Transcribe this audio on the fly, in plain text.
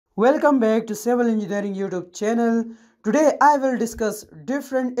Welcome back to Civil Engineering YouTube channel. Today I will discuss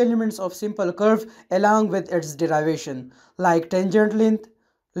different elements of simple curve along with its derivation like tangent length,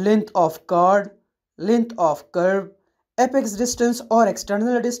 length of chord, length of curve, apex distance or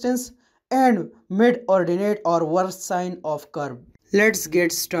external distance, and mid-ordinate or worst sign of curve. Let's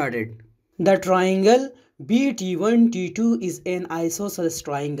get started. The triangle BT1T2 is an isosceles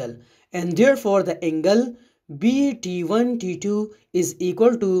triangle and therefore the angle BT1T2 is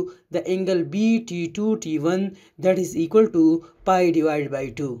equal to the angle BT2T1, that is equal to pi divided by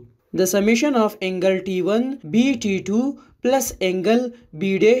 2. The summation of angle T1 BT2 plus angle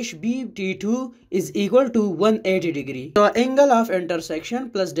B dash BT2 is equal to 180 degree. The angle of intersection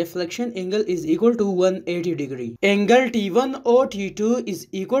plus deflection angle is equal to 180 degree. Angle T1 OT2 is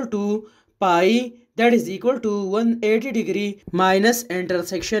equal to pi, that is equal to 180 degree minus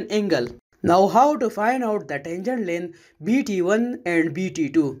intersection angle. Now how to find out the tangent length BT1 and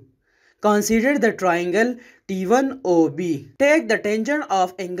BT2? Consider the triangle T1OB. Take the tangent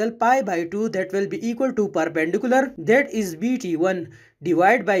of angle pi by 2, that will be equal to perpendicular, that is BT1,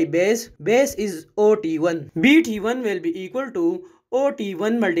 divided by base is OT1. BT1 will be equal to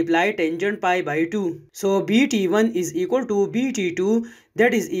OT1 multiply tangent pi by 2. So BT1 is equal to BT2,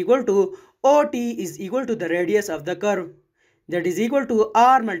 that is equal to OT is equal to the radius of the curve, that is equal to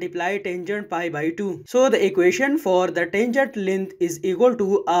r multiply tangent pi by 2. So the equation for the tangent length is equal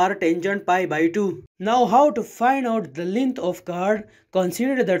to r tangent pi by 2. Now how to find out the length of chord?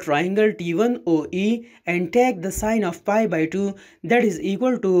 Consider the triangle T1OE and take the sine of pi by 2, that is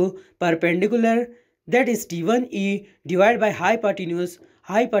equal to perpendicular, that is T1E divided by hypotenuse.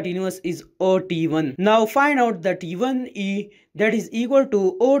 Hypotenuse is OT1. Now find out the T1E, that is equal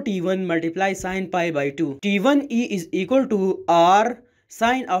to OT1 multiply sine pi by 2. T1E is equal to r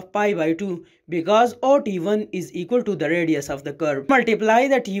sine of pi by 2 because OT1 is equal to the radius of the curve. Multiply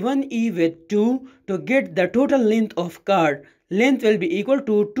the T1E with 2 to get the total length of chord. Length will be equal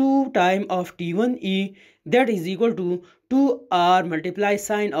to 2 times of T1E, that is equal to 2r multiply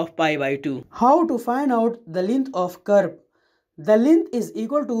sine of pi by 2. How to find out the length of curve? The length is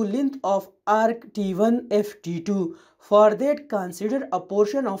equal to length of arc T1 FT2. For that, consider a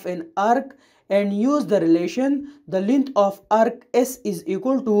portion of an arc and use the relation the length of arc S is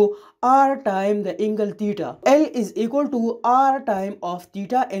equal to r times the angle theta. L is equal to r times of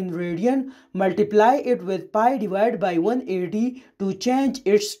theta in radian. Multiply it with pi divided by 180 to change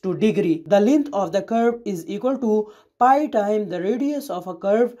it to degree. The length of the curve is equal to pi times the radius of a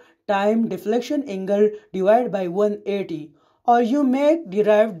curve times deflection angle divided by 180. Or you may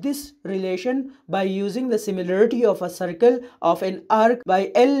derive this relation by using the similarity of a circle of an arc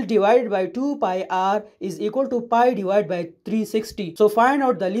by L divided by 2 pi r is equal to pi divided by 360. So find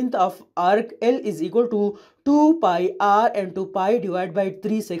out the length of arc L is equal to 2 pi r into pi divided by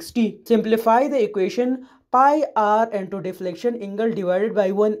 360. Simplify the equation pi r into deflection angle divided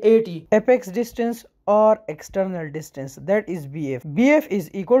by 180. Apex distance or external distance, that is BF. BF is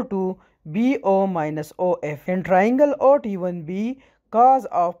equal to BO minus OF. In triangle OT1B, cos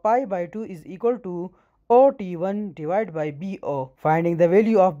of pi by 2 is equal to OT1 divided by BO. Finding the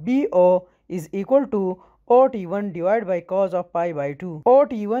value of BO is equal to OT1 divided by cos of pi by 2.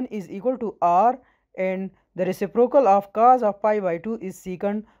 OT1 is equal to R and the reciprocal of cos of pi by 2 is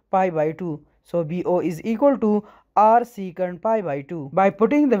secant pi by 2. So BO is equal to r secant pi by 2. By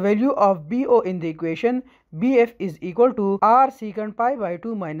putting the value of BO in the equation, BF is equal to r secant pi by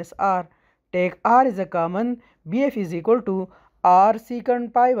 2 minus r. Take r is a common, BF is equal to r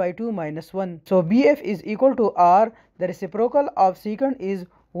secant pi by 2 minus 1. So BF is equal to r, the reciprocal of secant is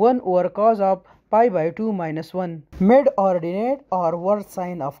 1 over cos of pi by 2 minus 1. Mid-ordinate or worst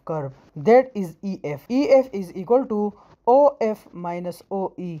sign of curve, that is EF. EF is equal to OF minus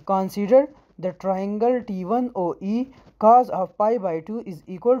OE. Consider the triangle T1OE, cos of pi by 2 is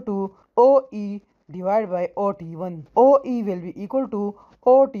equal to OE divided by OT1. OE will be equal to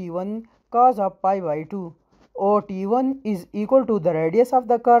OT1 cos of pi by 2. OT1 is equal to the radius of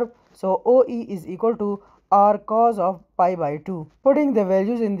the curve, so OE is equal to r cos of pi by 2. Putting the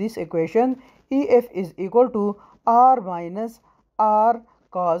values in this equation, EF is equal to r minus r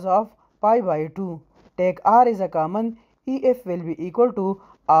cos of pi by 2. Take r is a common, EF will be equal to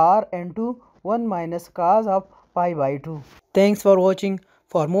r into 1 minus cos of pi by 2. Thanks for watching.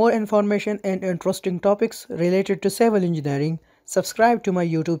 For more information and interesting topics related to civil engineering, subscribe to my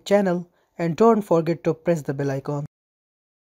YouTube channel and don't forget to press the bell icon.